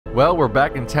Well, we're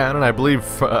back in town, and I believe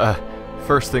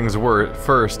first things were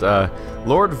first.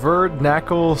 Lord Verd,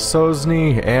 Knackle,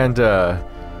 Sosny, and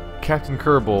Captain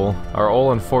Kerbal are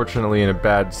all unfortunately in a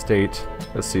bad state.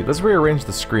 Let's see. Let's rearrange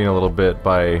the screen a little bit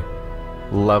by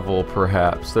level,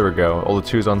 perhaps. There we go. All the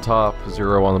 2's on top,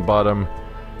 0 on the bottom,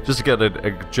 just to get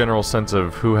a general sense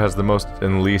of who has the most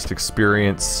and least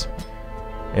experience,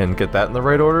 and get that in the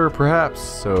right order, perhaps.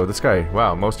 So this guy,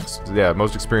 wow, most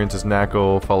experience is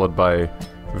Knackle, followed by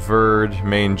Verd,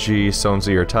 Main G,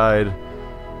 Sonzi are tied.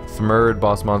 Thmurd,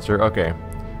 boss monster. Okay,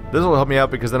 this will help me out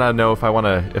because then I know if I'm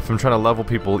trying to level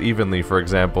people evenly, for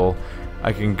example,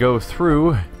 I can go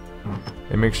through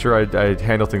and make sure I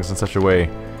handle things in such a way.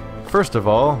 First of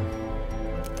all,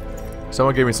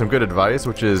 someone gave me some good advice,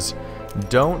 which is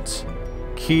don't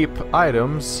keep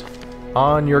items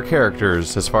on your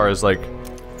characters as far as like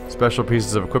special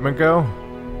pieces of equipment go,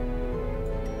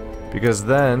 because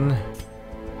then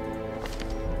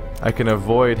I can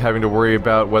avoid having to worry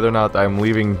about whether or not I'm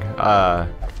leaving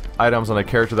items on a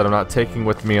character that I'm not taking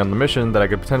with me on the mission that I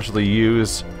could potentially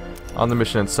use on the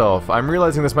mission itself. I'm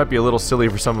realizing this might be a little silly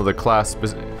for some of the class.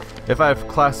 If I have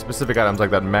class-specific items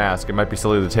like that mask, it might be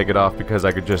silly to take it off because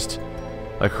I could just,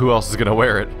 like, who else is gonna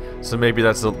wear it? So maybe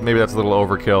that's a little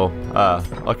overkill.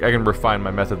 I can refine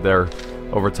my method there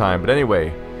over time. But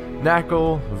anyway,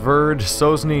 Knackle, Verd,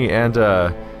 Sosny, and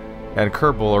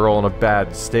Kerbal are all in a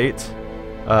bad state.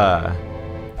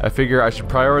 I figure I should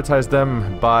prioritize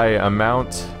them by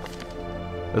amount.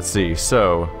 Let's see,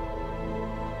 so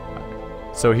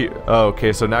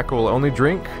okay, so Knackle will only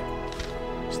drink.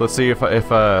 So let's see if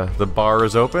the bar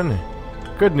is open.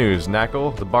 Good news,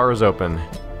 Knackle, the bar is open.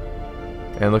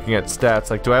 And looking at stats,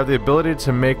 like, do I have the ability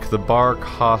to make the bar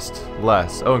cost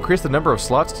less? Oh, increase the number of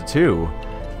slots to 2.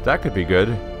 That could be good.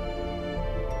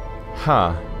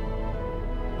 Huh.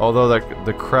 Although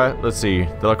let's see,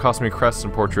 that'll cost me crests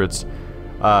and portraits.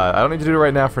 I don't need to do it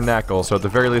right now for Knackle, so at the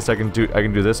very least I can do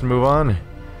this and move on.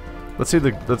 Let's take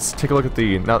a look at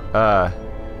the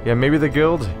yeah, maybe the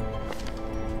guild.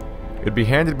 It'd be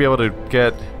handy to be able to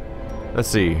get, let's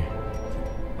see.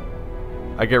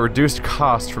 I get reduced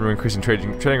cost from increasing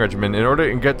training regimen. In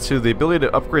order to get to the ability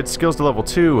to upgrade skills to level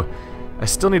 2, I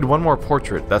still need one more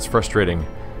portrait. That's frustrating.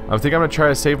 I think I'm gonna try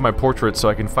to save my portrait so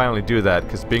I can finally do that,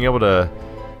 because being able to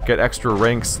get extra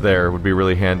ranks there would be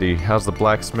really handy. How's the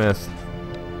blacksmith?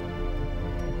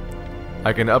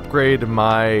 I can upgrade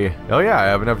my... Oh yeah, I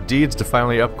have enough deeds to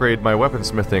finally upgrade my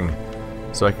weaponsmithing,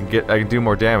 so I can do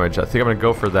more damage. I think I'm gonna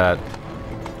go for that.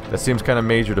 That seems kind of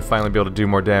major to finally be able to do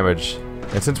more damage.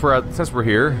 And since we're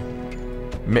here,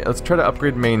 let's try to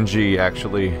upgrade Main G.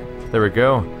 Actually, there we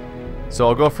go. So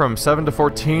I'll go from 7 to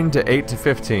 14 to 8 to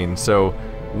 15. So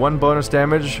 1 bonus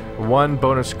damage, 1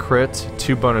 bonus crit,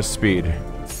 2 bonus speed.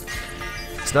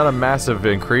 It's not a massive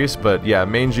increase, but yeah,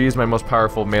 Main G is my most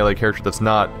powerful melee character that's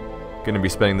not going to be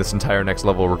spending this entire next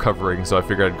level recovering, so I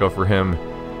figured I'd go for him.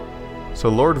 So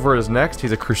Lord Verd is next.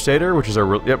 He's a Crusader, which is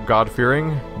a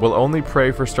God-fearing. Will only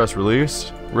pray for stress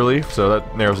relief, so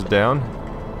that narrows it down.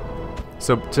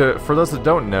 So for those that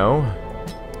don't know,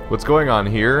 what's going on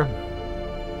here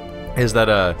is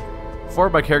that 4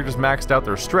 of my characters maxed out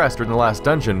their stress during the last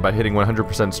dungeon by hitting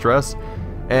 100% stress,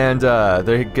 and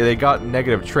they got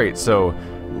negative traits. So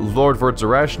Lord Verd's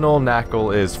irrational,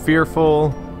 Knackle is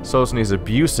fearful, Sosny's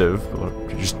abusive,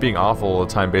 just being awful all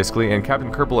the time basically, and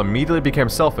Captain Kerbal immediately became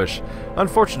selfish.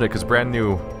 Unfortunate, because brand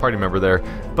new party member there.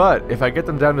 But if I get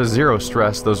them down to 0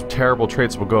 stress, those terrible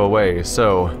traits will go away.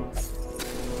 So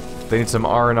they need some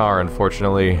R&R,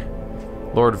 unfortunately.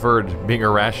 Lord Verd being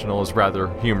irrational is rather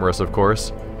humorous, of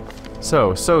course.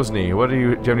 So Sosny, do you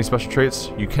have any special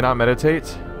traits? You cannot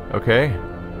meditate. Okay.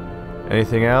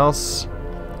 Anything else?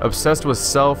 Obsessed with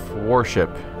self-worship.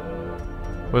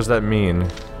 What does that mean?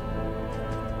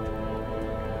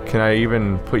 Can I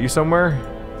even put you somewhere?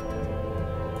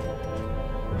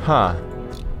 Huh.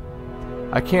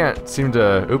 I can't seem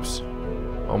to... Oops.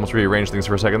 Almost rearranged things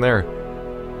for a second there.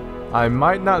 I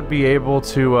might not be able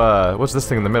to... what's this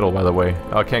thing in the middle, by the way?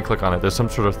 Oh, I can't click on it. There's some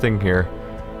sort of thing here.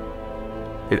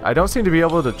 I don't seem to be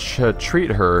able to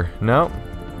treat her. No.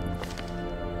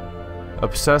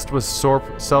 Obsessed with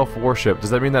self-worship. Does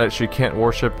that mean that she can't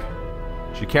worship...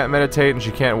 She can't meditate and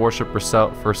she can't worship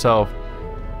herself.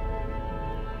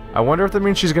 I wonder if that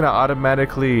means she's gonna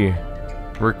automatically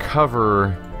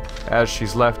recover as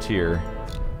she's left here.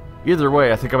 Either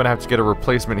way, I think I'm gonna have to get a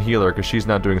replacement healer because she's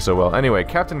not doing so well. Anyway,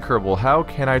 Captain Kerbal, how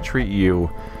can I treat you?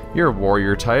 You're a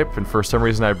warrior type, and for some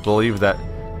reason I believe that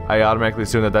I automatically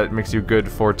assume that makes you good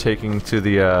for taking to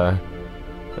the,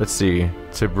 let's see,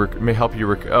 may help you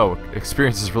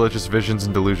experiences religious visions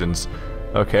and delusions.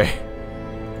 Okay.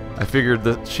 I figured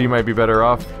that she might be better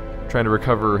off trying to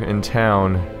recover in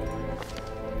town.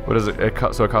 What is it?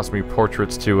 So it costs me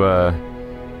portraits to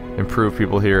improve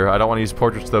people here. I don't want to use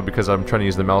portraits though because I'm trying to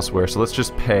use them elsewhere. So let's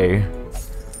just pay.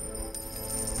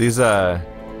 These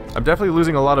I'm definitely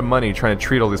losing a lot of money trying to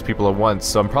treat all these people at once.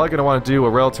 So I'm probably going to want to do a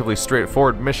relatively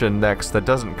straightforward mission next that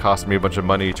doesn't cost me a bunch of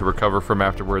money to recover from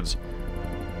afterwards.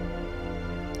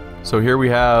 So here we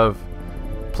have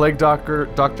Plague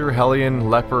Doctor, Hellion,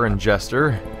 Leper, and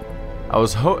Jester. I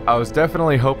was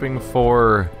definitely hoping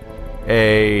for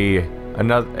another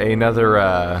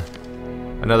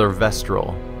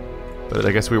Vestral, but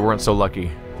I guess we weren't so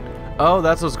lucky. Oh,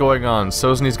 that's what's going on.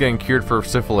 Sosni's getting cured for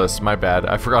syphilis. My bad.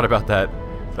 I forgot about that.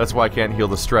 That's why I can't heal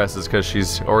the stress, is because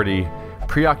she's already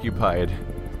preoccupied.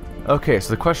 Okay, so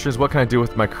the question is, what can I do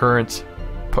with my current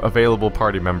available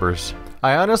party members?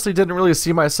 I honestly didn't really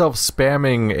see myself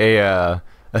spamming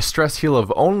a stress heal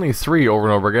of only 3 over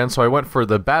and over again, so I went for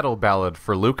the Battle Ballad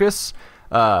for Lucas.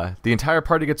 The entire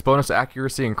party gets bonus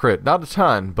accuracy and crit. Not a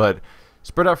ton, but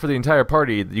spread out for the entire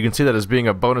party, you can see that as being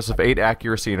a bonus of 8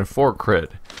 accuracy and 4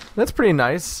 crit. That's pretty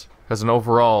nice as an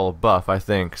overall buff, I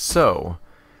think. So,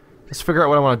 let's figure out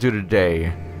what I want to do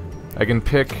today. I can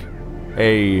pick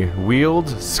a Wheeled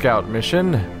Scout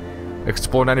mission,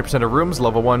 explore 90% of rooms,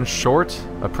 level 1 short,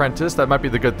 apprentice. That might be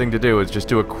the good thing to do, is just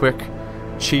do a quick,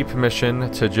 cheap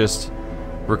mission to just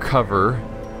recover.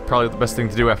 Probably the best thing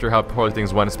to do after how poorly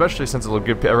things went, especially since it'll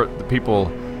give the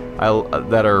people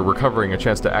that are recovering a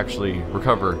chance to actually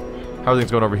recover. How are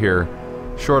things going over here?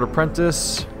 Short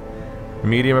apprentice,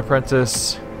 medium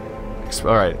apprentice.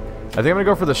 Alright, I think I'm gonna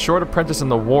go for the short apprentice and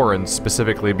the Warrens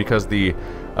specifically because the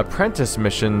apprentice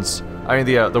missions,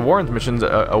 the Warrens missions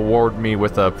award me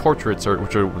with portraits,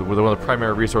 which are one of the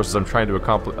primary resources I'm trying to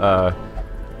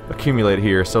accumulate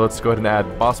here. So let's go ahead and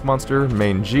add boss monster,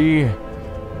 main G.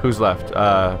 Who's left?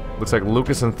 Looks like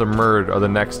Lucas and Thamurd are the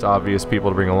next obvious people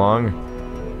to bring along.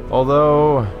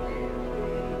 Although,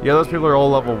 yeah, those people are all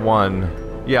level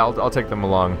 1. Yeah, I'll take them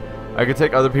along. I could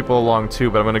take other people along too,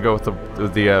 but I'm gonna go with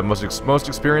the most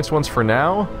experienced ones for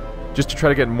now, just to try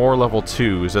to get more level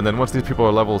 2s. And then once these people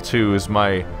are level 2s,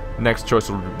 my next choice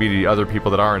will be the other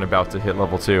people that aren't about to hit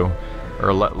level 2,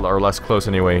 or less close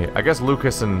anyway. I guess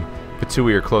Lucas and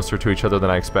Petui are closer to each other than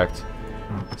I expect.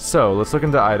 So let's look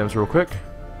into items real quick.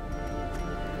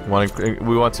 We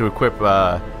want to equip. We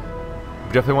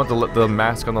definitely want the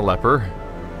mask on the Leper.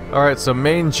 Alright, so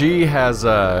main G has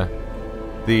the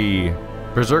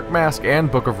Berserk Mask and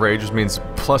Book of Rage, which means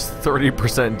plus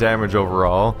 30% damage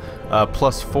overall,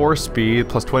 plus 4 speed,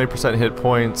 plus 20% hit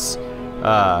points,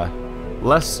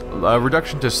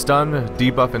 reduction to stun,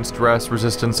 debuff and stress,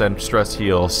 resistance, and stress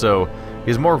heal. So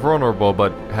he's more vulnerable,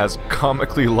 but has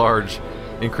comically large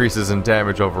increases in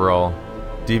damage overall.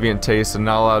 Deviant taste and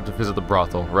not allowed to visit the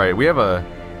brothel. Right, we have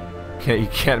you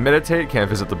can't meditate, can't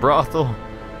visit the brothel.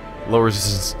 Low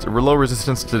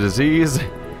resistance to disease.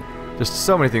 Just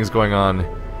so many things going on.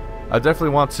 I definitely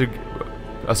want to,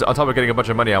 on top of getting a bunch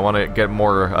of money, I want to get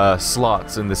more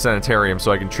slots in the sanitarium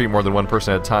so I can treat more than one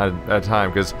person at a time.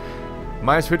 Because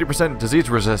minus 50% disease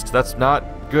resist, that's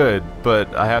not good,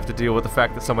 but I have to deal with the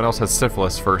fact that someone else has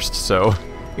syphilis first. So,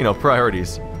 you know,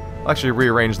 priorities. I'll actually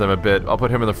rearrange them a bit. I'll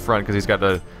put him in the front because he's got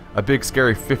a big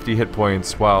scary 50 hit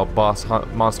points, while Boss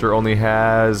Monster only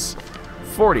has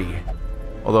 40.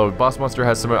 Although Boss Monster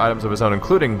has some items of his own,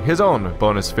 including his own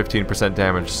bonus 15%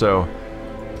 damage, so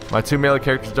my 2 melee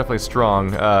characters are definitely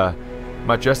strong.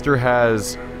 My Jester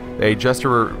has a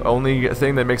Jester-only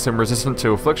thing that makes him resistant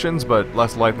to afflictions, but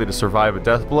less likely to survive a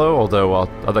death blow, although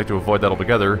I'd like to avoid that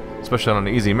altogether, especially on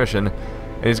an easy mission.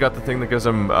 And he's got the thing that gives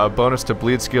him a bonus to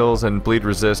bleed skills and bleed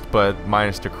resist, but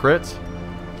minus to crit.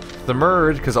 The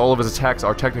Merge, because all of his attacks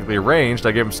are technically ranged,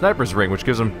 I gave him Sniper's Ring, which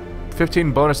gives him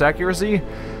 15 bonus accuracy.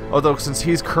 Although since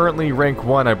he's currently rank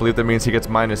 1, I believe that means he gets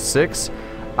minus 6.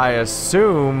 I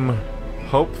assume,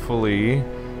 hopefully,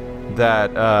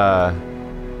 that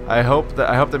I hope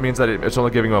that means that it's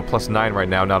only giving him a plus 9 right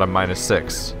now, not a minus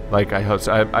 6. Like I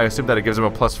assume that it gives him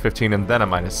a plus 15 and then a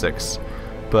minus 6.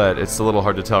 But it's a little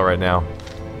hard to tell right now.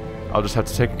 I'll just have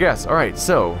to take a guess. Alright,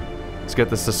 so let's get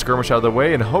this skirmish out of the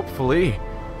way, and hopefully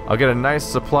I'll get a nice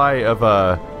supply of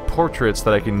portraits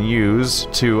that I can use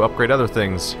to upgrade other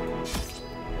things.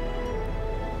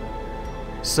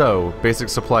 So, basic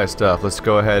supply stuff. Let's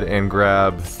go ahead and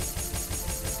grab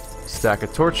stack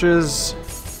of torches.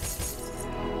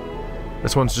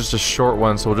 This one's just a short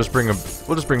one, so we'll just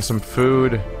bring some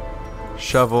food,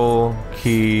 shovel,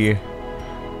 key,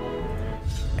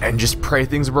 and just pray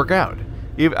things work out.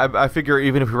 I figure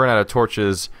even if we run out of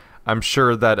torches, I'm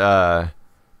sure that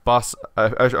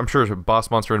I'm sure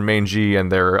Boss Monster and Main G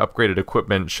and their upgraded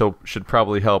equipment should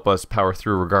probably help us power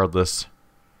through regardless.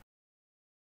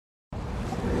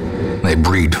 They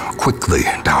breed quickly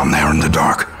down there in the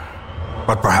dark.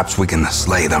 But perhaps we can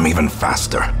slay them even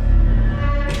faster.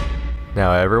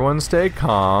 Now everyone stay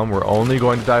calm. We're only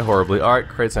going to die horribly. Alright,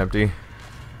 crate's empty.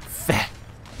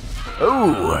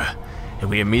 Ooh! And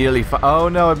we immediately oh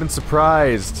no, I've been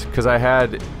surprised. Because I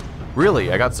had...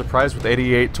 Really, I got surprised with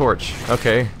 88 torch.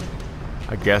 Okay.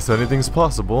 I guess anything's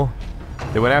possible.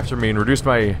 They went after me and reduced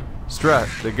my stress.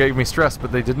 They gave me stress,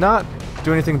 but they did not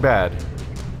do anything bad.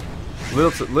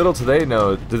 Little do they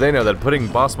know that putting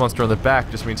Boss Monster on the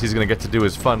back just means he's going to get to do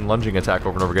his fun lunging attack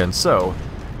over and over again. So,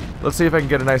 let's see if I can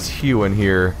get a nice hew in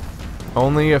here.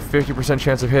 Only a 50%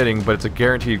 chance of hitting, but it's a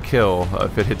guaranteed kill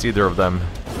if it hits either of them.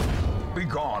 Be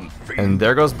gone, fiend. And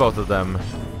there goes both of them.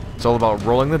 It's all about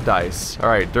rolling the dice.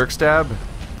 Alright, Dirk Stab,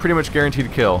 pretty much guaranteed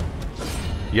kill.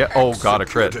 Yeah, oh god, a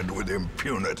crit. With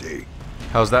impunity.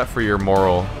 How's that for your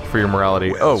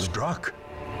morality? Well struck.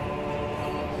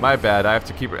 My bad. I have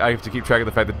to keep track of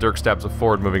the fact that Dirk Stab's a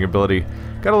forward-moving ability.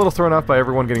 Got a little thrown off by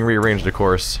everyone getting rearranged, of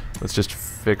course. Let's just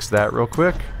fix that real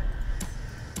quick.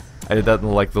 I did that in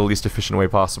like the least efficient way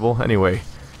possible. Anyway,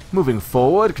 moving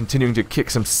forward, continuing to kick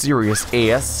some serious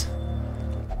ass.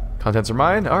 Contents are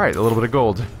mine. All right, a little bit of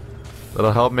gold.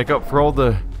 That'll help make up for all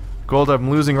the gold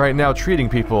I'm losing right now treating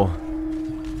people.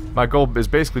 My goal is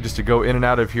basically just to go in and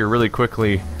out of here really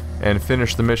quickly and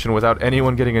finish the mission without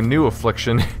anyone getting a new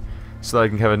affliction. So that I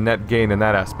can have a net gain in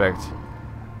that aspect.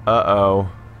 Uh-oh.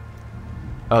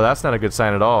 Oh, that's not a good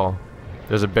sign at all.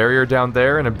 There's a barrier down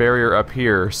there and a barrier up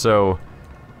here, so...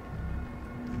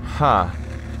 Huh.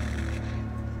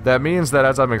 That means that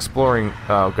as I'm exploring...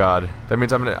 Oh god. That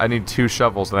means I need 2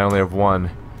 shovels and I only have 1.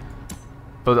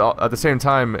 But at the same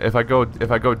time, if I go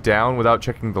down without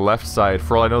checking the left side,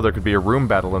 for all I know there could be a room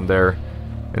battle in there.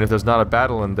 And if there's not a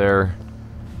battle in there...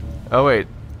 Oh wait.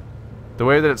 The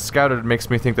way that it's scouted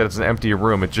makes me think that it's an empty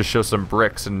room. It just shows some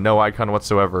bricks and no icon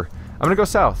whatsoever. I'm gonna go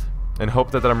south and hope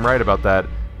that I'm right about that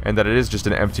and that it is just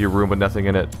an empty room with nothing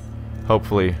in it.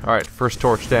 Hopefully. Alright, first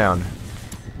torch down.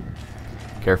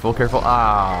 Careful, careful.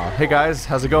 Ah, hey guys,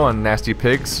 how's it going, nasty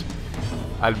pigs?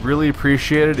 I'd really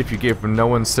appreciate it if you gave no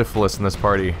one syphilis in this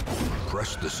party.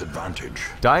 Press this advantage.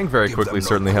 Dying very quickly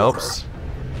certainly helps.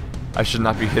 I should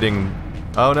not be hitting...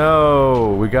 Oh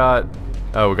no! We got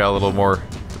a little more...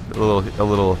 A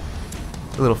little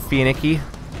finicky.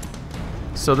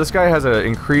 So this guy has an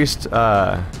increased.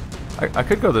 I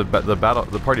could go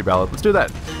the party ballot. Let's do that.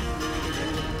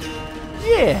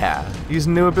 Yeah,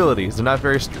 using new abilities. They're not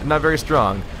very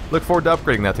strong. Look forward to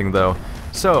upgrading that thing though.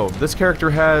 So this character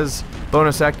has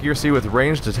bonus accuracy with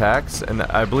ranged attacks, and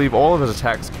I believe all of his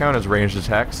attacks count as ranged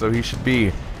attacks. So he should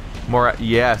be more.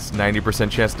 Yes, 90%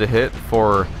 chance to hit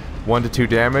for 1 to 2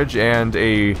 damage and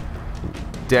a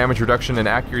damage reduction and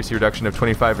accuracy reduction of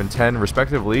 25 and 10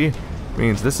 respectively.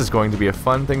 Means this is going to be a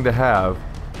fun thing to have.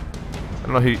 I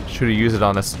don't know should he use it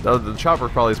on us. The chopper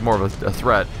probably is more of a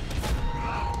threat.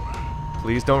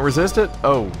 Please don't resist it.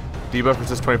 Oh, debuff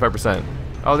resist 25%.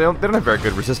 Oh, they don't have very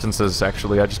good resistances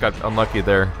actually. I just got unlucky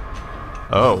there.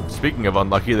 Oh, speaking of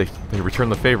unlucky, they return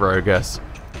the favor, I guess.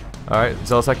 Alright,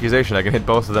 Zealous Accusation. I can hit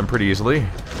both of them pretty easily.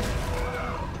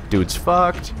 Dude's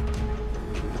fucked.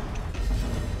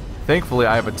 Thankfully,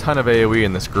 I have a ton of AoE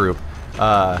in this group.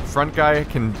 Front guy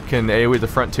can AoE the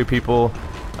front 2 people.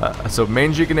 So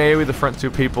Main G can AoE the front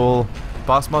 2 people.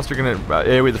 Boss Monster can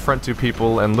AoE the front 2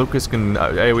 people, and Lucas can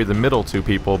AoE the middle 2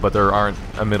 people, but there aren't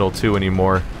a middle 2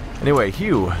 anymore. Anyway,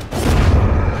 Hugh.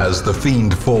 As the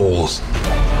fiend falls,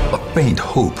 a faint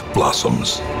hope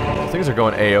blossoms. Things are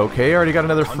going A-okay. I already got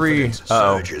another free.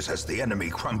 Surges as the enemy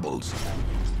crumbles.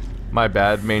 My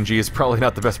bad. Main G is probably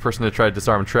not the best person to try to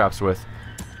disarm traps with.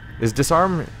 Is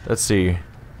disarm? Let's see.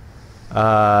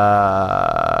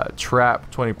 Trap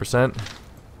 20%.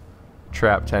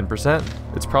 Trap 10%.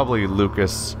 It's probably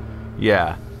Lucas.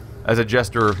 Yeah. As a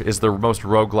jester is the most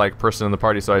roguelike person in the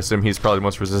party, so I assume he's probably the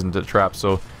most resistant to traps.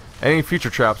 So any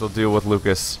future traps will deal with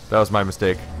Lucas. That was my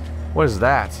mistake. What is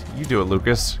that? You do it,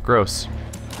 Lucas. Gross.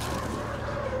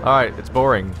 Alright, it's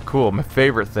boring. Cool, my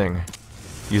favorite thing.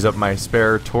 Use up my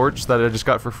spare torch that I just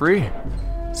got for free.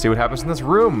 See what happens in this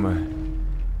room.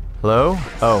 Hello?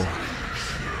 Oh.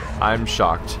 I'm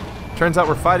shocked. Turns out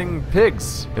we're fighting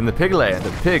pigs in the pig land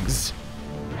of pigs.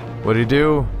 What did he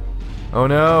do? Oh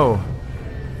no.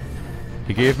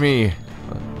 He gave me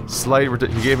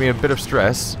he gave me a bit of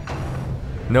stress.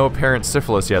 No apparent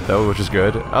syphilis yet though, which is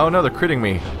good. Oh no, they're critting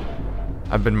me.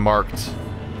 I've been marked.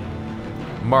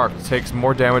 Marked takes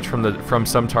more damage from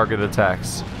some targeted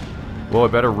attacks. Well, I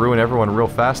better ruin everyone real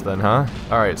fast then, huh?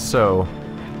 Alright, so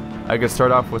I could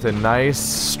start off with a nice,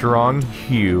 strong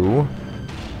hew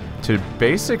to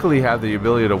basically have the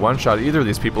ability to one-shot either of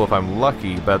these people if I'm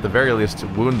lucky, but at the very least to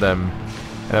wound them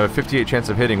and have a 58 chance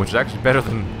of hitting, which is actually better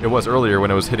than it was earlier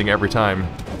when I was hitting every time.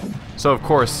 So of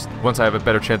course, once I have a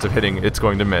better chance of hitting, it's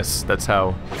going to miss. That's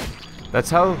how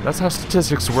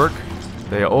statistics work.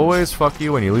 They always fuck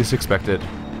you when you least expect it.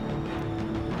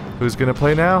 Who's gonna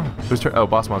play now? Whose turn? Oh,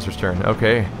 boss monster's turn.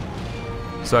 Okay.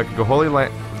 So I could go Holy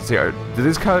Land. Let's see, are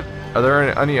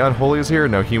there any unholies here?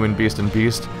 No, human, beast, and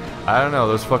beast. I don't know,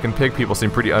 those fucking pig people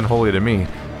seem pretty unholy to me.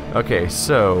 Okay,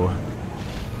 so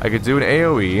I could do an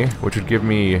AoE, which would give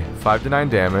me 5 to 9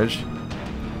 damage.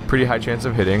 Pretty high chance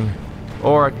of hitting.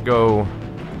 Or I could go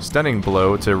Stunning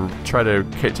Blow to try to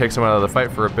take someone out of the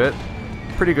fight for a bit.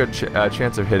 Pretty good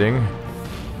chance of hitting.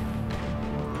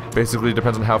 Basically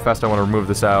depends on how fast I want to remove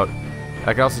this out.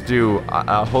 I can also do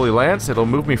Holy Lance. It'll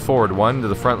move me forward 1 to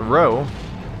the front row.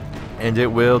 And it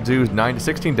will do 9 to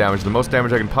 16 damage, the most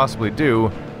damage I can possibly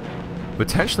do.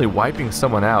 Potentially wiping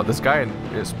someone out. This guy,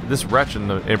 this wretch in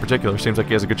particular, seems like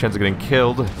he has a good chance of getting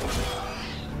killed.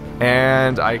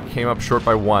 And I came up short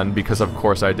by 1 because of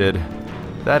course I did.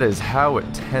 That is how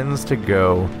it tends to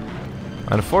go.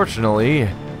 Unfortunately,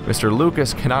 Mr.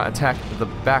 Lucas cannot attack the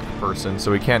back person,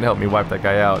 so he can't help me wipe that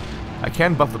guy out. I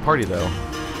can buff the party though,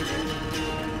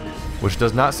 which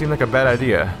does not seem like a bad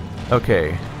idea.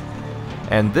 Okay.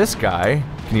 And this guy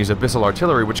can use Abyssal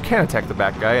Artillery, which can attack the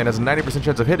back guy and has a 90%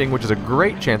 chance of hitting, which is a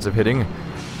great chance of hitting.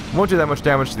 Won't do that much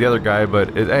damage to the other guy,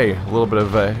 but hey, a little bit of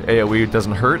AoE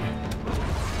doesn't hurt.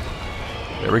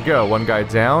 There we go, 1 guy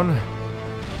down.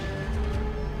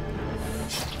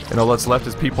 And all that's left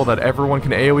is people that everyone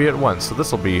can AoE at once, so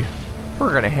this'll be...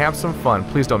 We're gonna have some fun.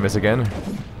 Please don't miss again.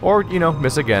 Or, you know,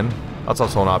 miss again. That's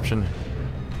also an option.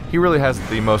 He really has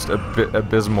the most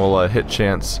abysmal hit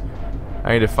chance.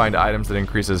 I need to find items that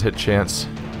increase his hit chance.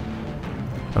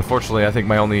 Unfortunately, I think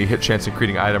my only hit chance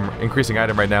increasing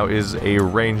item right now is a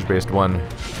range-based one.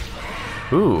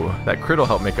 Ooh, that crit will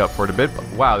help make up for it a bit.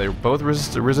 Wow, they both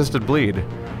resisted bleed.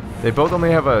 They both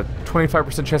only have a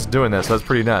 25% chance of doing that, so that's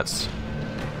pretty nuts.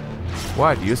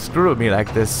 Why do you screw with me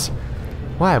like this?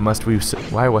 Why must we?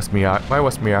 Wow,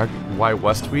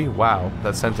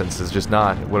 that sentence is just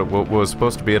not what it was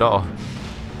supposed to be at all.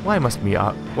 Why must we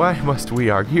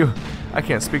argue? I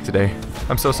can't speak today.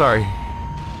 I'm so sorry.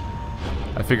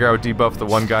 I figure I would debuff the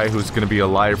one guy who's going to be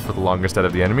alive for the longest out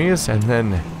of the enemies, and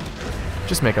then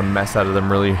just make a mess out of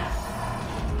them, really.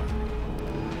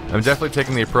 I'm definitely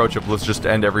taking the approach of let's just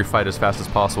end every fight as fast as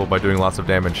possible by doing lots of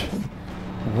damage.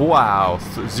 Wow,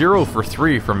 0 for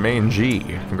 3 from main G.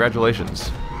 Congratulations.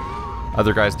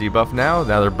 Other guys debuff now.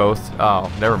 Now they're both...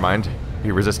 Oh, never mind.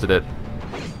 He resisted it.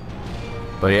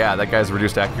 But yeah, that guy's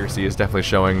reduced accuracy is definitely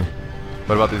showing.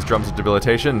 What about these drums of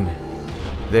debilitation?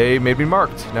 They made me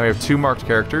marked. Now we have 2 marked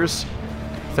characters.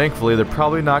 Thankfully, they're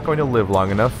probably not going to live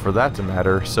long enough for that to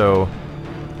matter, so...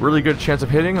 Really good chance of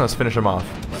hitting. Let's finish him off.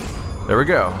 There we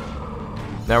go.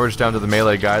 Now we're just down to the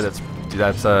melee guy that's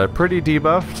pretty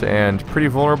debuffed and pretty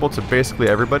vulnerable to basically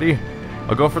everybody.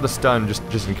 I'll go for the stun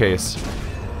just in case.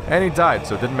 And he died,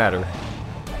 so it didn't matter.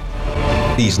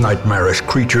 These nightmarish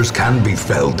creatures can be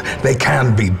felled. They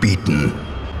can be beaten.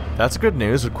 That's good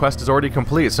news. The quest is already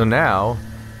complete, so now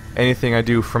anything I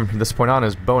do from this point on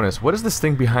is bonus. What is this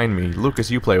thing behind me? Lucas,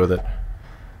 you play with it.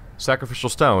 Sacrificial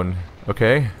stone.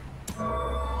 Okay.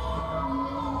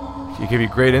 You give you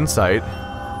great insight.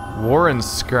 Warren's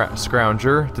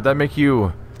Scrounger. Did that make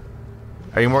you...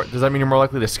 does that mean you're more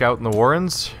likely to scout in the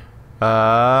Warrens?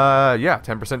 Yeah,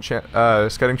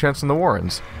 10% scouting chance in the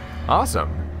Warrens. Awesome.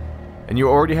 And you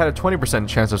already had a 20%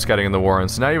 chance of scouting in the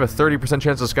Warrens, so now you have a 30%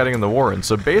 chance of scouting in the Warrens.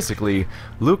 So basically,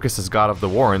 Lucas is god of the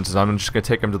Warrens, and I'm just going to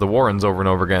take him to the Warrens over and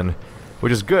over again.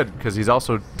 Which is good, because he's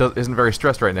also isn't very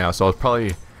stressed right now, so I'll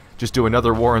probably just do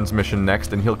another Warrens mission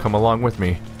next, and he'll come along with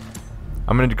me.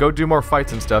 I'm going to go do more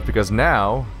fights and stuff, because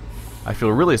now I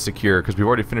feel really secure, because we've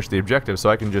already finished the objective, so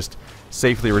I can just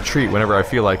safely retreat whenever I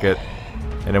feel like it.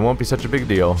 And it won't be such a big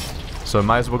deal. So I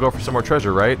might as well go for some more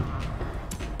treasure, right?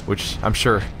 Which I'm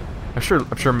sure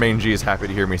Main G is happy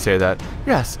to hear me say that.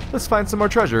 Yes, let's find some more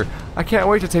treasure. I can't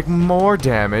wait to take more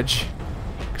damage,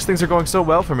 because things are going so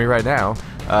well for me right now.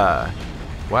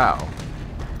 Wow.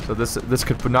 So this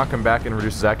could knock him back and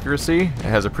reduce his accuracy. It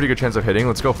has a pretty good chance of hitting.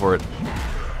 Let's go for it.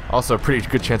 Also, a pretty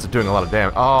good chance of doing a lot of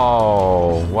damage.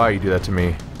 Oh, why you do that to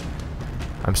me?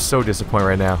 I'm so disappointed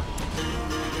right now.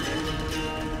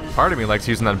 Part of me likes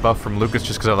using that buff from Lucas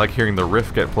just because I like hearing the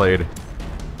riff get played.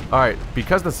 Alright,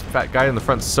 because this fat guy in the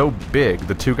front's so big,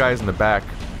 the 2 guys in the back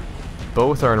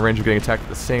both are in range of getting attacked at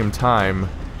the same time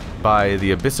by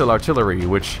the Abyssal Artillery,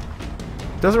 which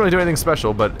Doesn't really do anything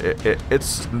special, but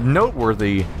it's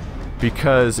noteworthy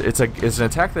because it's an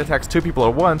attack that attacks 2 people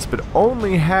at once, but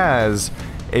only has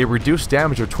a reduced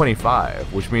damage of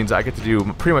 25, which means I get to do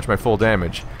pretty much my full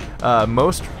damage.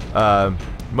 Most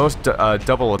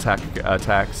double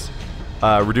attacks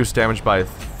reduce damage by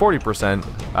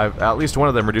 40%. At least one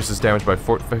of them reduces damage by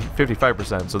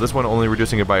 55%, so this one only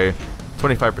reducing it by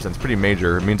 25% is pretty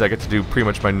major. It means I get to do pretty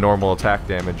much my normal attack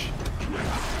damage.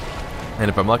 And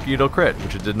if I'm lucky, it'll crit,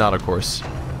 which it did not, of course.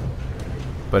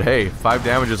 But hey, 5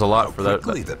 damage is a lot for that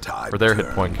for their hit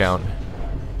point count.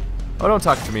 Oh, don't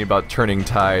talk to me about turning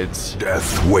tides.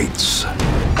 Death waits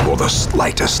for the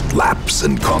slightest lapse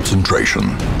in concentration.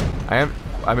 I'm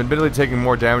admittedly taking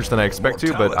more damage than I expect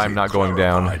to, but I'm not going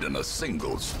down. In a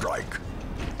single strike.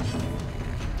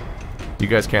 You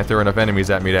guys can't throw enough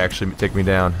enemies at me to actually take me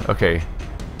down. Okay.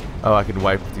 Oh, I can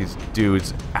wipe these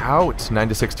dudes out. 9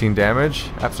 to 16 damage?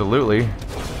 Absolutely.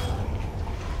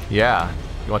 Yeah.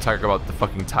 You want to talk about the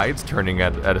fucking tides turning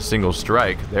at a single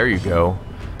strike? There you go.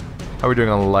 How are we doing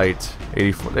on light?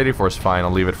 84 is fine.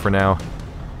 I'll leave it for now.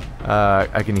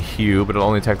 I can hew, but it'll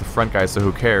only attack the front guys, so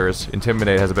who cares?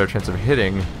 Intimidate has a better chance of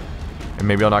hitting. And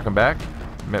maybe I'll knock him back?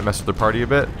 Mess with the party a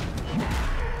bit?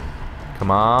 Come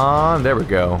on. There we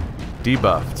go.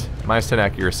 Debuffed. Minus 10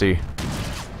 accuracy.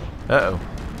 Uh-oh.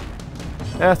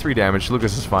 3 damage.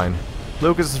 Lucas is fine.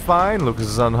 Lucas is fine. Lucas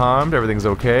is unharmed. Everything's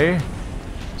okay.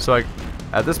 So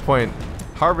at this point,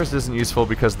 Harvest isn't useful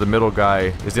because the middle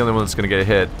guy is the only one that's going to get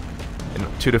hit. And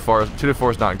 2 to 4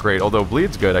 is not great, although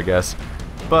Bleed's good, I guess.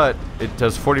 But it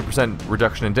does 40%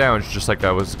 reduction in damage, just like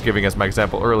I was giving as my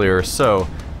example earlier. So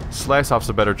Slice Off's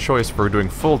a better choice for doing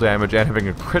full damage and having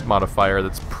a crit modifier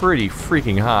that's pretty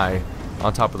freaking high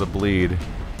on top of the Bleed.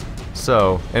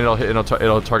 So, and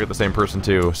it'll target the same person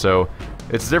too. So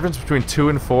it's the difference between 2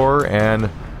 and 4 and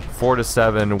 4 to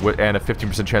 7 and a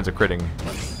 15% chance of critting.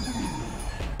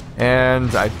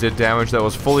 And I did damage that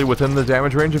was fully within the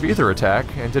damage range of either attack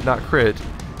and did not crit,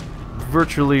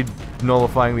 virtually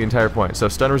nullifying the entire point. So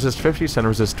stun resist 50, stun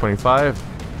resist 25.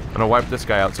 I'm gonna wipe this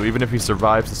guy out, so even if he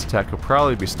survives this attack, he'll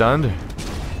probably be stunned.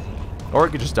 Or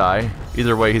he could just die.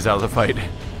 Either way, he's out of the fight.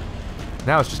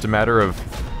 Now it's just a matter of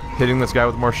hitting this guy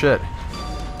with more shit.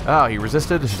 Ah, he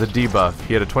resisted the debuff.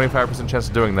 He had a 25% chance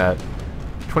of doing that.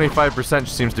 25%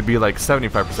 seems to be like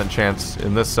 75% chance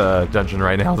in this dungeon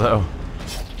right now, though.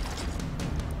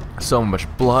 So much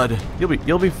blood.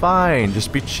 You'll be fine.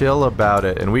 Just be chill about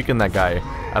it and weaken that guy.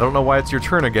 I don't know why it's your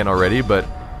turn again already, but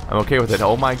I'm okay with it.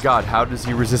 Oh my god, how is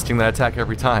he resisting that attack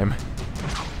every time?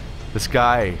 This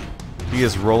guy, he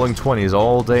is rolling 20s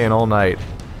all day and all night.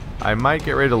 I might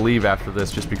get ready to leave after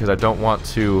this just because I don't want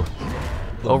to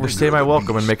overstay my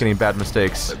welcome and make any bad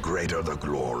mistakes. The greater the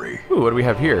glory. Ooh, what do we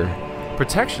have here?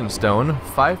 Protection Stone,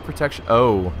 5 protection.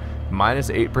 Oh, minus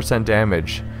 8%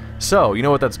 damage. So, you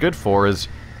know what that's good for is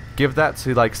give that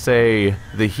to, like, say,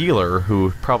 the healer,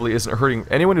 who probably isn't hurting...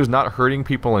 Anyone who's not hurting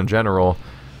people in general,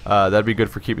 that'd be good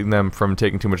for keeping them from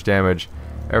taking too much damage.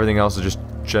 Everything else is just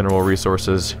general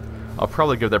resources. I'll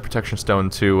probably give that Protection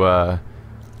Stone to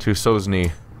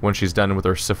Sozni when she's done with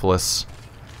her syphilis.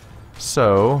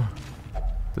 So,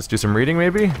 let's do some reading,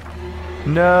 maybe?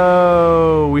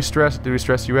 No! Did we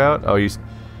stress you out? Oh, you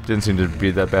didn't seem to be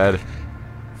that bad.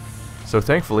 So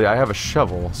thankfully, I have a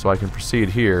shovel, so I can proceed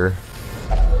here.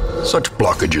 Such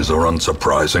blockages are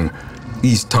unsurprising.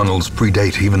 These tunnels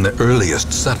predate even the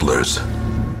earliest settlers.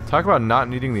 Talk about not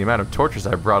needing the amount of torches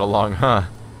I brought along, huh?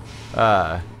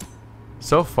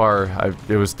 So far,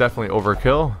 it was definitely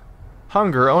overkill.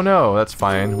 Hunger, oh no, that's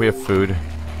fine. We have food.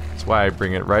 That's why I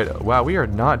bring it, right? Wow, we are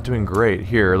not doing great.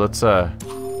 Here, let's try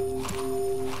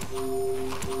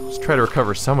to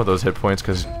recover some of those hit points,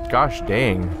 because gosh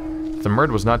dang, the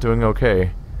Murd was not doing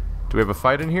okay. Do we have a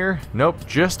fight in here? Nope,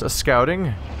 just a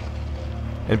scouting.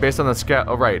 And based on the scout...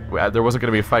 Oh, right. There wasn't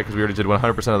going to be a fight because we already did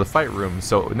 100% of the fight room.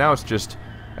 So now it's just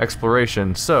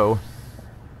exploration. So,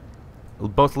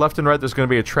 both left and right there's going to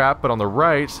be a trap, but on the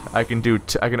right I can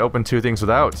open 2 things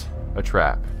without a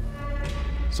trap.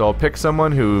 So I'll pick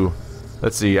someone who...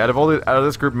 Let's see. Out of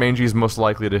this group, Mangy's most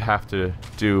likely to have to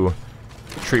do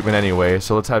treatment anyway.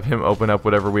 So let's have him open up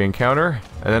whatever we encounter,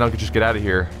 and then I'll just get out of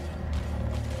here.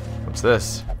 What's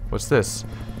this? What's this?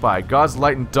 By God's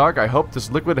light and dark, I hope this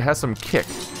liquid has some kick.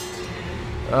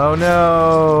 Oh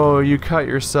no, you cut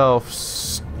yourself,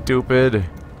 stupid.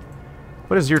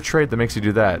 What is your trait that makes you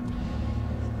do that?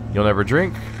 You'll never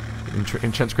drink?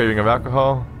 Intense craving of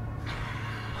alcohol?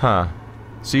 Huh.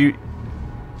 So you...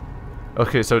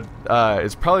 Okay, so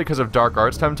it's probably because of Dark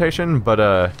Arts temptation,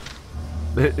 but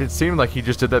it seemed like he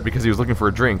just did that because he was looking for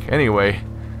a drink. Anyway,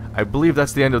 I believe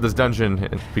that's the end of this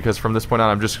dungeon, because from this point on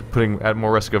I'm just putting at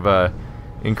more risk of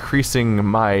increasing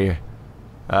my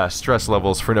stress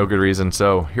levels for no good reason.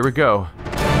 So here we go.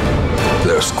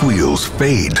 Their squeals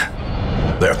fade.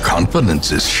 Their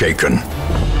confidence is shaken.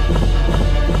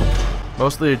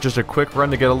 Mostly just a quick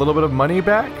run to get a little bit of money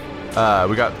back.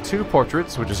 We got 2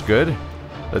 portraits, which is good.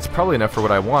 That's probably enough for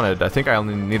what I wanted. I think I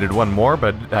only needed 1 more,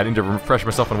 but I need to refresh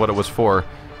myself on what it was for.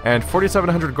 And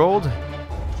 4,700 gold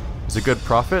is a good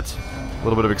profit. A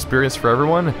little bit of experience for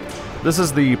everyone. This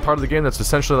is the part of the game that's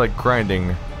essentially like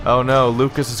grinding. Oh no,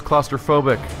 Lucas is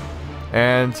claustrophobic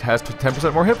and has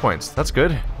 10% more hit points. That's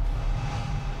good.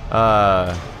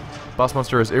 Boss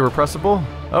monster is irrepressible.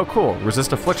 Oh cool,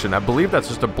 resist affliction. I believe that's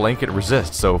just a blanket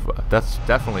resist, so that's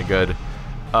definitely good.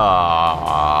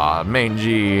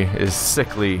 Mangy is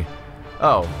sickly.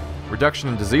 Oh, reduction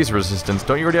in disease resistance.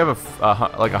 Don't you already have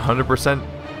like 100%,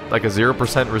 like a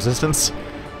 0% resistance?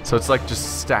 So it's like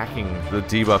just stacking the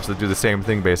debuffs that do the same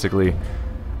thing, basically.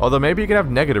 Although maybe you can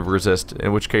have negative resist,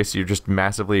 in which case you're just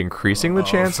massively increasing the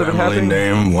chance of it happening.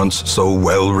 Family name, once so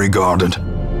well regarded,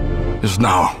 is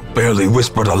now barely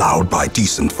whispered aloud by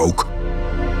decent folk.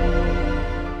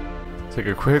 Take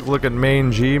a quick look at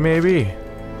Main G, maybe?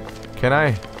 Can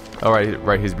I? Oh,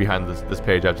 right, he's behind this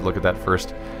page. I have to look at that first.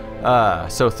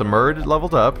 So Thamurd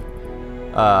leveled up.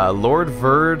 Lord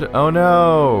Verd, oh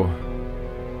no!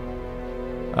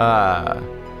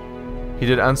 He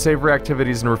did unsavory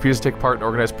activities and refused to take part in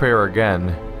organized prayer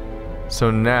again. So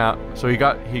now, so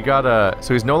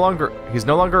he's no longer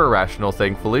irrational,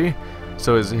 thankfully.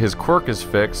 So his quirk is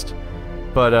fixed,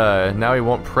 but now he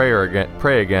won't pray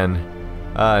again.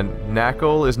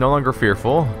 Knackle is no longer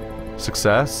fearful.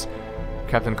 Success.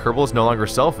 Captain Kerbal is no longer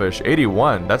selfish.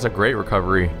 81. That's a great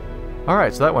recovery. All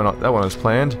right, so that one was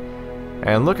planned.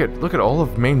 And look at all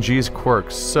of Main G's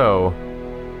quirks. So,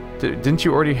 didn't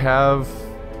you already have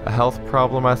a health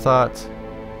problem? I thought.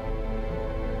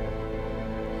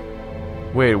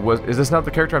 Wait, is this not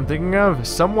the character I'm thinking of?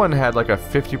 Someone had like a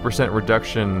 50%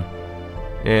 reduction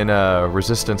in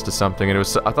resistance to something, and I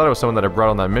thought it was someone that I brought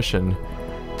on that mission.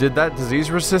 Did that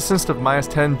disease resistance of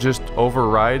 -10 just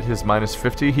override his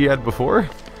 -50 he had before?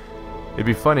 It'd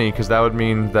be funny, because that would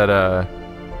mean that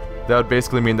that would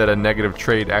basically mean that a negative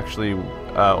trait actually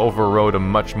overrode a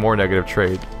much more negative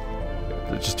trait.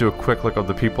 Just do a quick look of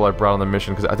the people I brought on the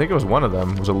mission, because I think it was one of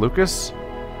them. Was it Lucas?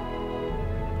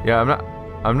 Yeah,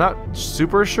 I'm not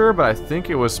super sure, but I think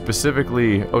it was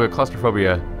specifically... Okay,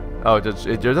 claustrophobia. Oh, it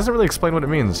doesn't really explain what it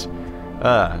means.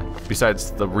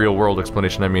 Besides the real-world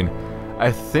explanation, I mean.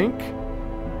 I think...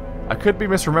 I could be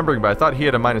misremembering, but I thought he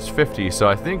had a -50, so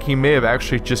I think he may have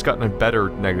actually just gotten a better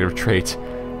negative trait.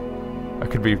 I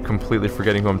could be completely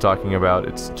forgetting who I'm talking about.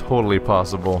 It's totally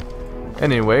possible.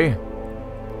 Anyway,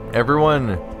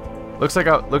 everyone... Looks like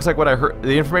what I heard...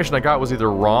 The information I got was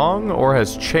either wrong or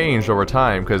has changed over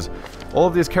time, because all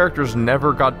of these characters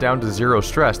never got down to 0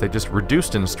 stress. They just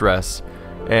reduced in stress.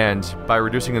 And by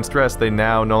reducing in stress, they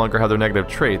now no longer have their negative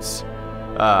traits.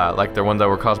 Like the ones that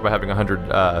were caused by having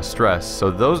 100 stress.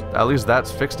 So those, at least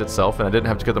that's fixed itself, and I didn't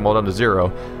have to get them all down to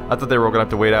 0. I thought they were going to have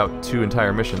to wait out 2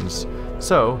 entire missions.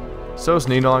 So,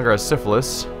 Sosni no longer has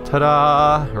syphilis.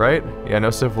 Ta-da! Right? Yeah, no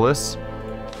syphilis.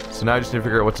 So now I just need to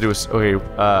figure out what to do with... Okay,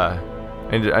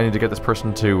 I need to get this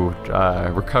person to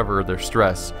recover their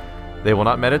stress. They will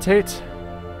not meditate.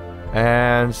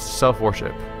 And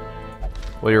self-worship.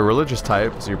 Well, you're a religious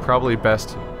type, so you're probably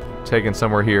best taken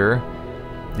somewhere here.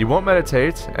 You won't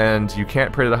meditate, and you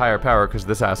can't pray to the higher power because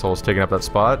this asshole is taking up that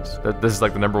spot. This is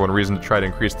like the #1 reason to try to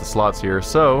increase the slots here.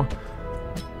 So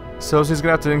he's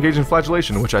gonna have to engage in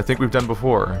flagellation, which I think we've done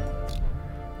before.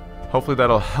 Hopefully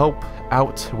that'll help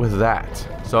out with that.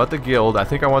 So at the guild, I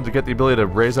think I wanted to get the ability to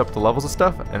raise up the levels of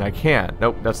stuff, and I can't.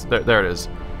 Nope, there it is.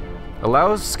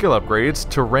 Allows skill upgrades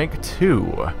to rank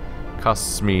 2.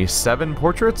 Costs me 7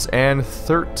 portraits and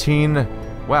 13...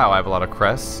 Wow, I have a lot of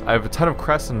crests. I have a ton of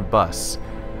crests and busts.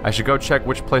 I should go check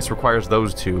which place requires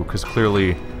those 2, because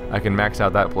clearly I can max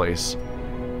out that place.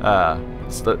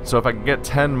 So if I can get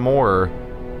 10 more...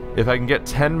 If I can get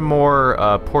 10 more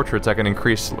portraits, I can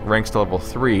increase ranks to level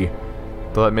 3.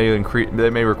 Though that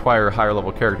may require higher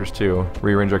level characters too.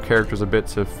 Rearrange our characters a bit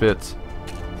to fit...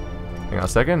 Hang on a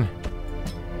second.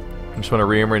 I just want to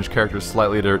rearrange characters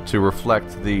slightly to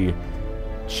reflect the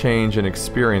change in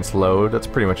experience load. That's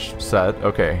pretty much set.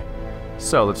 Okay.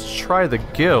 So let's try the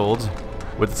guild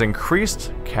with its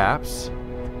increased caps.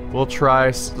 Let's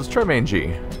try Main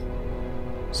G.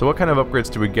 So what kind of upgrades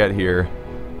do we get here?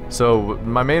 So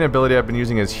my main ability I've been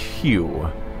using is Hue.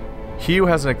 Hue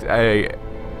has a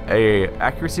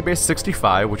accuracy base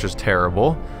 65, which is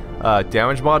terrible.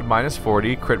 Damage mod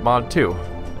 -40, crit mod 2.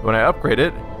 When I upgrade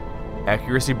it,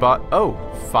 accuracy bot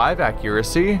 5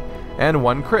 accuracy and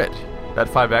 1 crit. that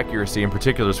 5 accuracy in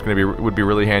particular is going to be would be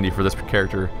really handy for this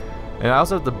character. And I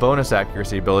also have the bonus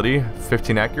accuracy ability,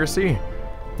 15 accuracy.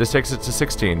 This takes it to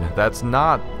 16. That's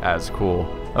not as cool.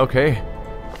 Okay.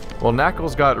 Well,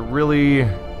 Knackle's got really...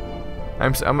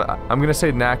 I'm gonna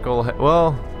say Knackle...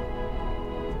 Well...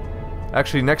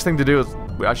 Actually, next thing to do is...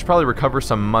 I should probably recover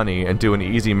some money and do an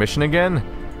easy mission again.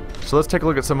 So let's take a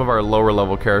look at some of our lower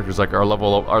level characters. Like our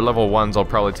level 1s I'll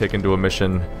probably take into a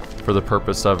mission for the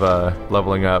purpose of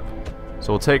leveling up.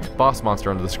 So we'll take Boss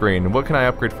Monster onto the screen. What can I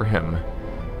upgrade for him?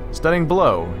 Stunning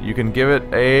Blow. You can give it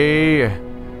a...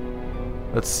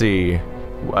 Let's see...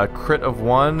 A crit of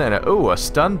 1 and a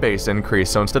stun base increase.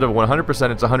 So instead of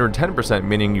 100%, it's 110%,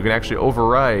 meaning you can actually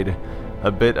override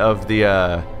a bit of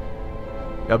the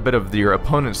your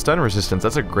opponent's stun resistance.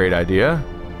 That's a great idea.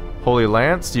 Holy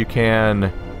Lance, you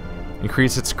can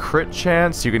increase its crit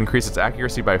chance. You can increase its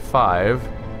accuracy by 5.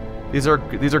 These are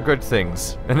good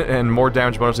things. And more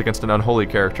damage bonus against an unholy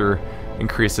character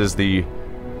increases the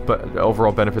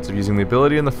overall benefits of using the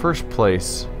ability in the first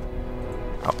place.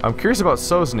 I'm curious about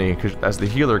Sosny, because as the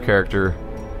healer character,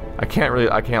 I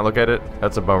can't look at it.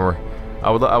 That's a bummer.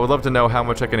 I would love to know how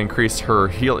much I can increase her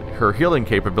healing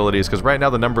capabilities, because right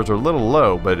now the numbers are a little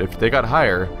low, but if they got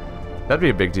higher, that'd be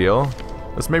a big deal.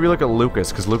 Let's maybe look at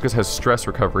Lucas, because Lucas has stress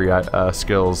recovery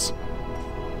skills.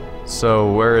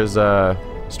 So where is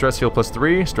stress heal plus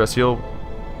 3? Stress heal.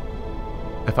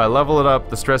 If I level it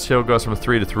up, the stress heal goes from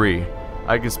 3 to 3.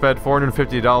 I can spend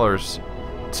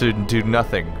 $450 to do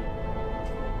nothing.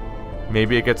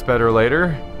 Maybe it gets better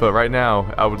later, but right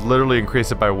now I would literally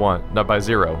increase it by 1, not by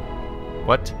 0.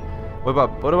 What? What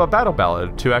about Battle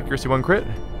Ballad? 2 accuracy, 1 crit?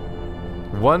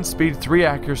 1 speed, 3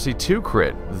 accuracy, 2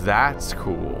 crit. That's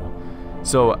cool.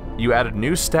 So you add a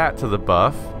new stat to the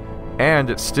buff, and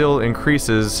it still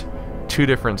increases 2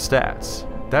 different stats.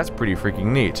 That's pretty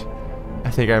freaking neat.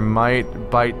 I think I might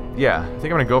bite... Yeah, I think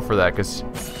I'm gonna go for that, because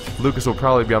Lucas will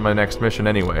probably be on my next mission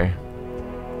anyway.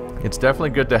 It's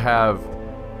definitely good to have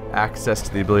access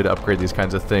to the ability to upgrade these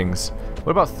kinds of things.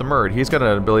 What about Thmurd? He's got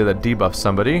an ability that debuffs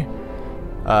somebody.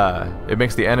 It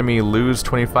makes the enemy lose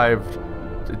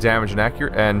 25 damage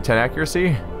and 10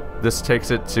 accuracy. This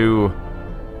takes it to...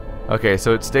 Okay,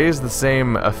 so it stays the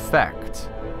same effect,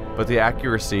 but the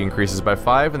accuracy increases by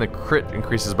 5 and the crit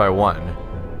increases by 1.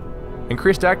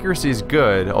 Increased accuracy is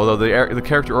good, although the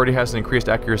character already has an increased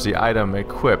accuracy item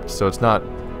equipped, so it's not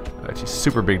actually a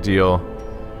super big deal.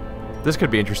 This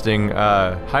could be interesting.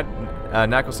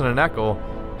 Knackleson and Knackle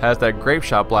has that Grape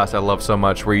Shot Blast I love so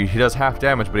much, where he does half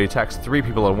damage, but he attacks 3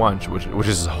 people at once, which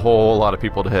is a whole lot of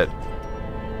people to hit.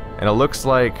 And it looks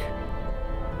like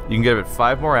you can give it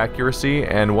 5 more accuracy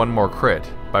and 1 more crit,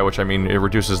 by which I mean it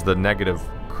reduces the negative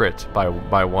crit by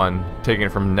 1, taking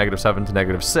it from -7 to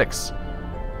 -6.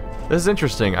 This is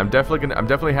interesting. I'm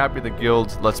definitely happy the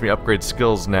guild lets me upgrade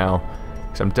skills now,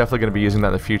 because I'm definitely going to be using that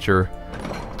in the future.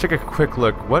 Take a quick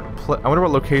look. I wonder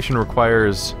what location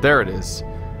requires... There it is.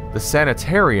 The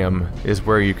Sanitarium is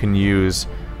where you can use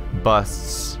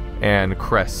busts and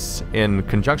crests in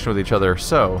conjunction with each other.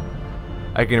 So,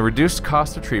 I can reduce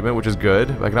cost of treatment, which is good.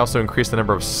 I can also increase the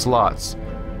number of slots.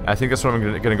 I think that's what I'm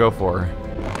going to go for.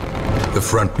 The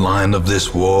front line of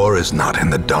this war is not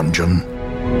in the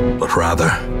dungeon, but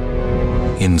rather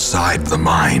inside the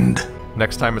mind.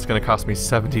 Next time it's going to cost me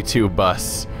 72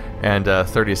 busts and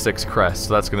 36 crests,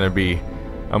 so that's going to be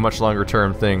a much longer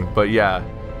term thing. But yeah,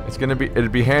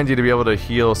 it'd be handy to be able to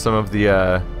heal some of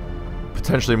the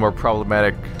potentially more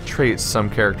problematic traits some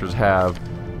characters have.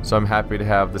 So I'm happy to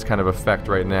have this kind of effect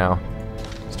right now.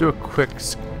 Let's do a quick...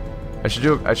 I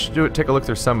should take a look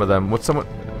through some of them.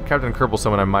 Captain Kerbal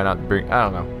someone I might not bring... I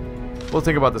don't know. We'll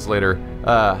think about this later.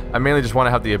 I mainly just want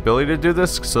to have the ability to do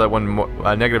this, so that when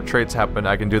negative traits happen,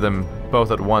 I can do them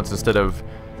both at once instead of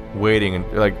waiting and,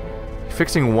 like,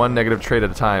 fixing 1 negative trait at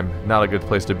a time. Not a good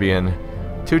place to be in.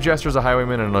 2 Jesters, a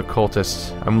Highwayman, and an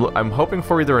Occultist. I'm hoping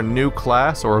for either a new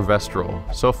class or a Vestral.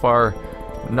 So far,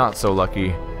 not so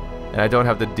lucky. And I don't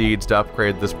have the deeds to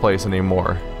upgrade this place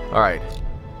anymore. Alright.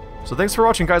 So thanks for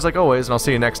watching, guys, like always, and I'll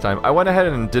see you next time. I went ahead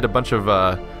and did a bunch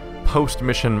of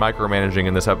post-mission micromanaging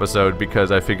in this episode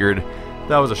because I figured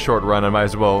that was a short run. I might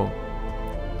as well,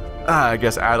 I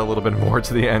guess, add a little bit more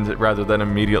to the end rather than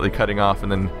immediately cutting off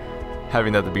and then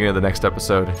having that at the beginning of the next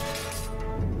episode.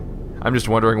 I'm just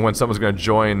wondering when someone's going to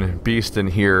join Beast in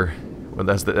here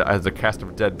as the cast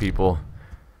of dead people.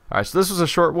 Alright, so this was a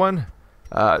short one.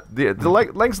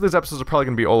 The lengths of these episodes are probably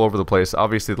going to be all over the place.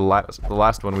 Obviously, the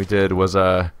last one we did was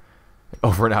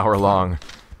over an hour long.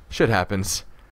 Shit happens.